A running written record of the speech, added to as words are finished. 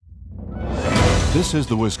This is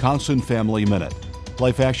the Wisconsin Family Minute.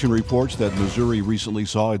 Life Action reports that Missouri recently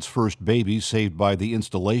saw its first baby saved by the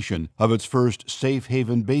installation of its first Safe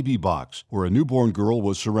Haven baby box, where a newborn girl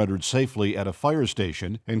was surrendered safely at a fire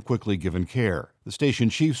station and quickly given care. The station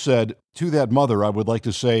chief said, "To that mother, I would like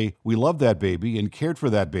to say we loved that baby and cared for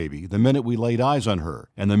that baby the minute we laid eyes on her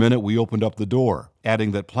and the minute we opened up the door," adding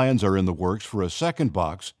that plans are in the works for a second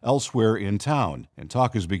box elsewhere in town, and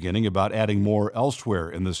talk is beginning about adding more elsewhere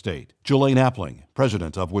in the state. Jelaine Appling,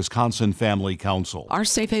 president of Wisconsin Family Council. Our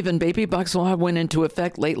Safe Haven baby box law went into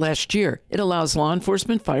effect late last year. It allows law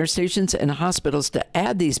enforcement, fire stations, and hospitals to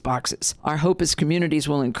add these boxes. Our hope is communities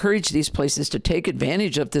will encourage these places to take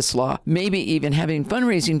advantage of this law, maybe even having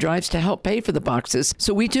fundraising drives to help pay for the boxes,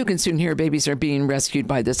 so we too can soon hear babies are being rescued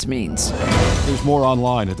by this means. There's more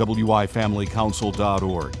online at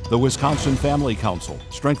wifamilycouncil.org. The Wisconsin Family Council,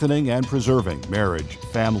 strengthening and preserving marriage,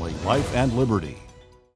 family, life, and liberty.